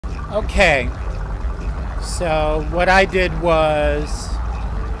Okay, so what I did was,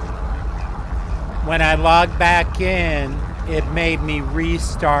 when I logged back in, it made me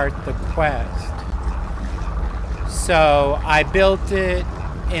restart the quest. So I built it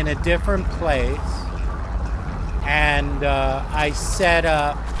in a different place, and I set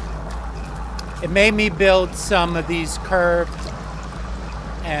up, it made me build some of these curved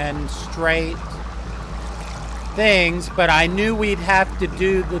and straight things, but I knew we'd have to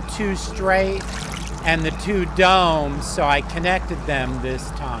do the 2 straight and the 2 domes, so I connected them this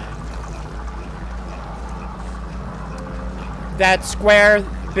time. That square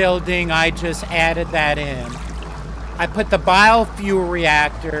building, I just added that in. I put the biofuel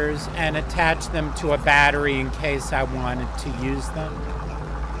reactors and attached them to a battery in case I wanted to use them.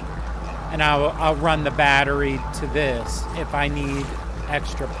 And I'll run the battery to this if I need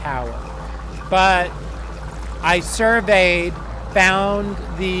extra power. But I surveyed, found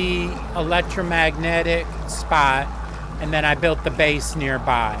the electromagnetic spot, and then I built the base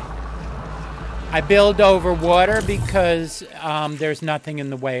nearby. I build over water because there's nothing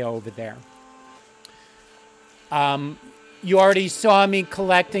in the way over there. You already saw me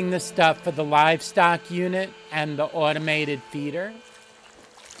collecting the stuff for the livestock unit and the automated feeder.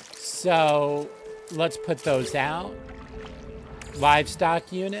 So let's put those out.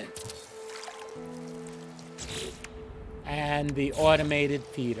 Livestock unit. And the automated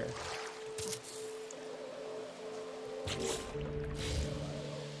feeder.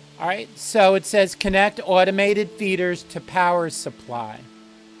 All right, so it says connect automated feeders to power supply.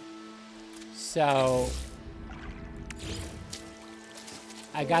 So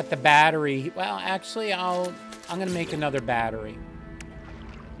I got the battery. Well, actually, I'm going to make another battery.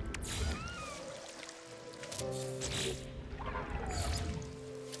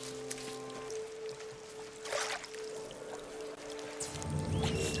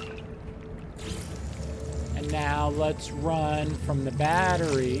 And now let's run from the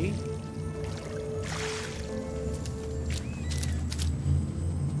battery.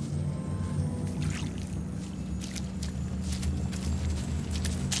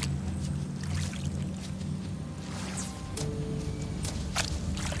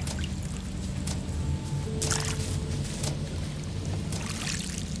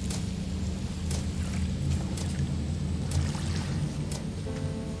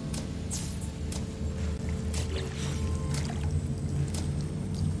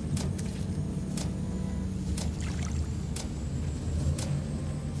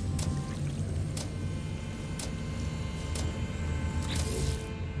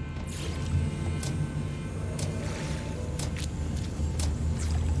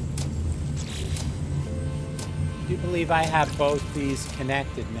 I have both these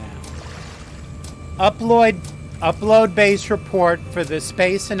connected now. Upload base report for the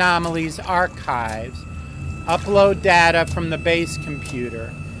Space Anomalies archives. Upload data from the base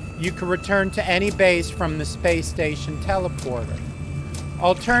computer. You can return to any base from the space station teleporter.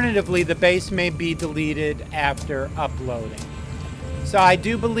 Alternatively, the base may be deleted after uploading. So I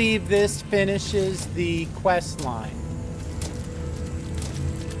do believe this finishes the quest line.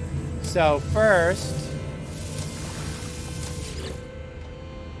 So first,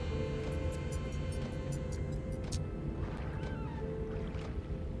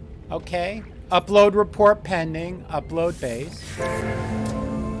 okay, upload report pending, upload base.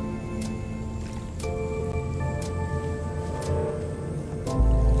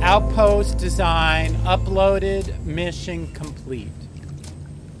 Outpost design uploaded, mission complete.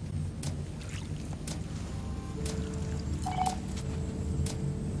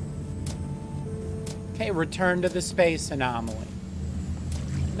 Okay, return to the space anomaly.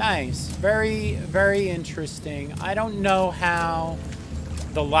 Nice, very, very interesting. I don't know how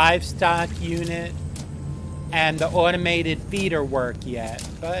the livestock unit and the automated feeder work yet,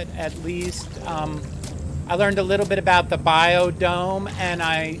 but at least I learned a little bit about the biodome, and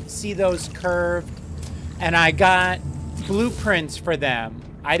I see those curved, and I got blueprints for them.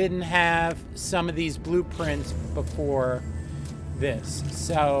 I didn't have some of these blueprints before this,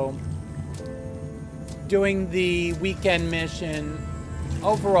 so doing the weekend mission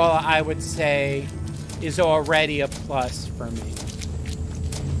overall, I would say, is already a plus for me.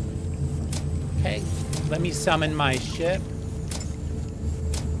 Okay, let me summon my ship.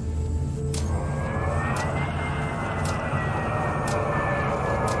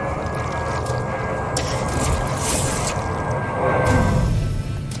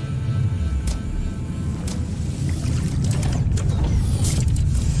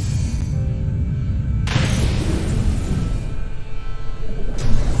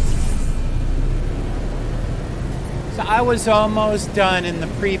 I was almost done in the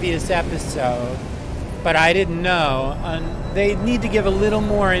previous episode, but I didn't know. They need to give a little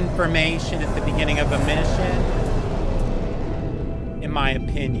more information at the beginning of a mission, in my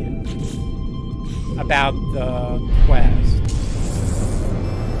opinion, about the quest.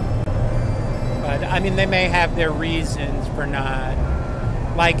 But, I mean, they may have their reasons for not.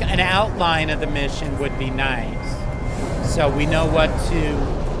 Like, an outline of the mission would be nice. So we know what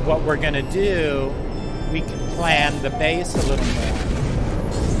we're going to do. We can plan the base a little more.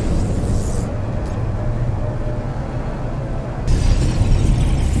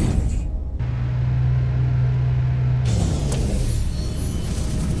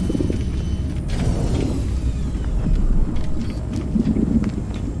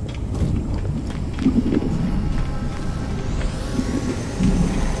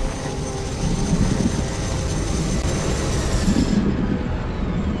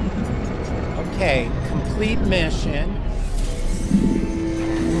 Okay, complete mission.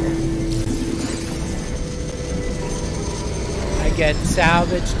 I get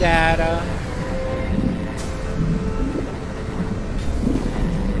salvage data.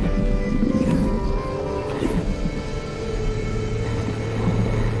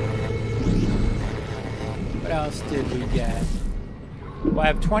 What else did we get? Well, I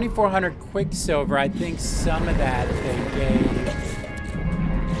have 2,400 Quicksilver. I think some of that they gave.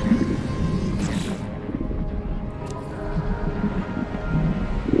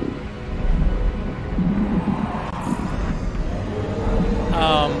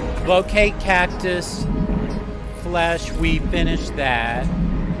 Locate cactus flesh, we finished that.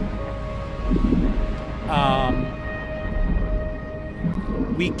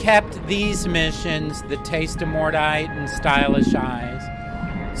 We kept these missions, the Taste of Mordite and Stylish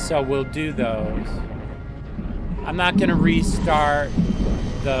Eyes, so we'll do those. I'm not going to restart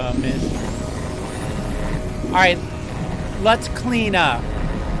the mission. Alright, let's clean up.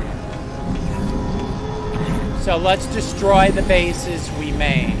 So let's destroy the bases we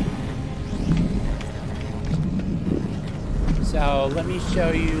made. So let me show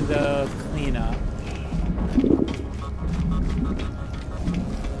you the cleanup.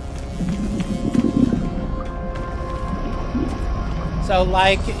 So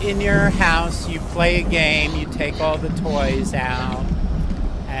like in your house, you play a game, you take all the toys out,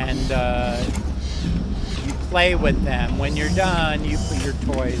 and you play with them. When you're done, you put your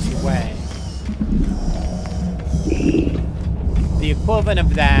toys away. The equivalent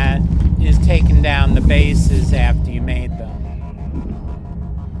of that is taking down the bases after you made them.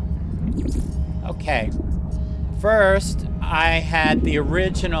 Okay, first I had the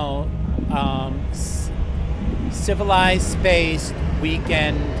original Civilized Space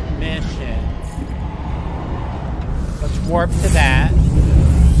weekend mission. Let's warp to that.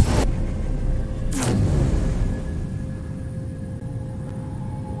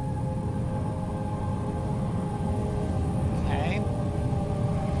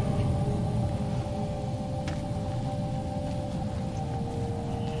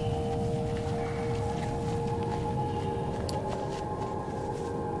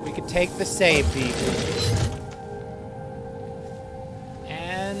 Take the save beacon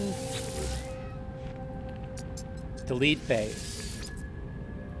and delete base.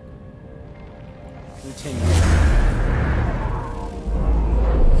 Continue.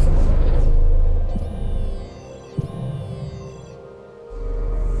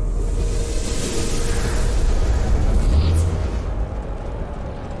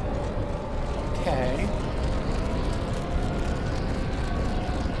 Okay.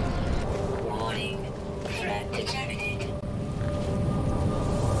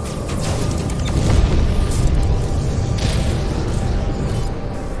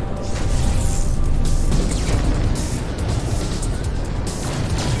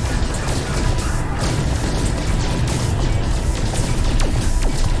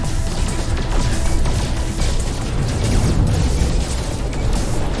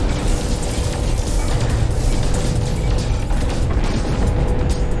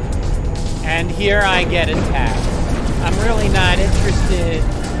 Here I get attacked. I'm really not interested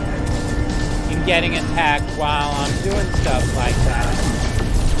in getting attacked while I'm doing stuff like that.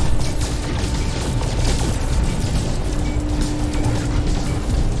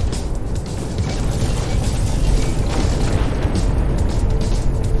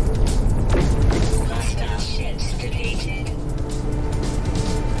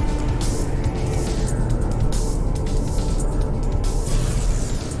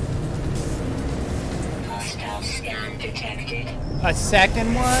 A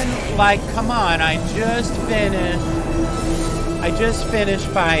second one? Like, come on, I just finished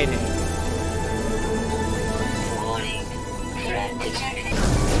fighting.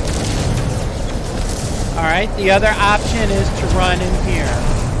 Alright, the other option is to run in here.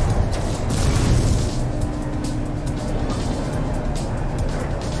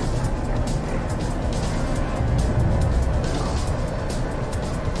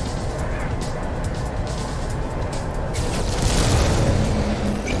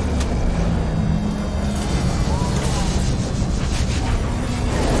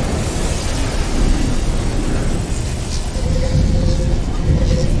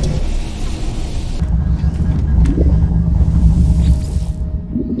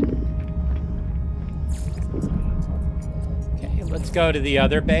 Go to the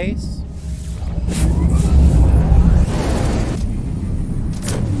other base.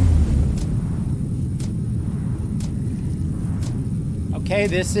 Okay,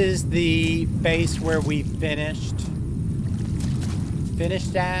 this is the base where we finished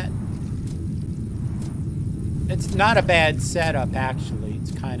at. It's not a bad setup, actually.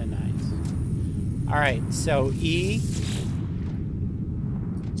 It's kind of nice. All right, so E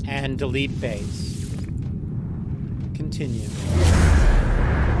and delete base. Continue.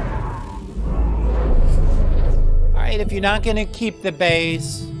 Alright, if you're not going to keep the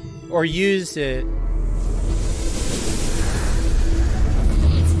base or use it,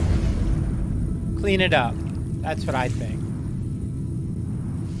 clean it up. That's what I think.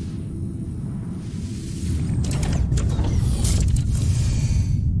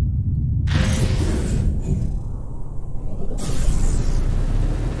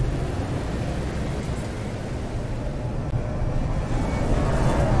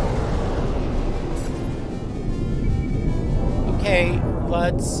 Okay,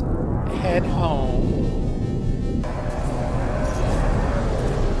 let's head home.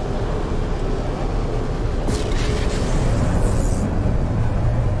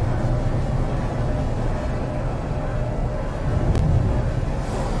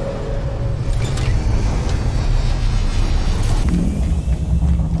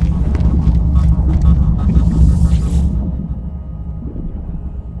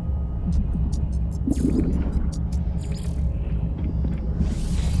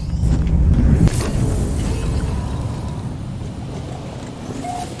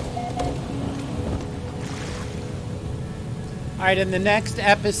 Alright, in the next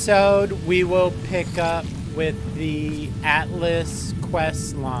episode, we will pick up with the Atlas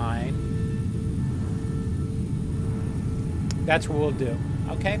quest line. That's what we'll do.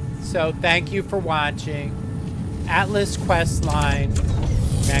 Okay? So, thank you for watching. Atlas quest line,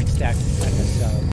 next episode.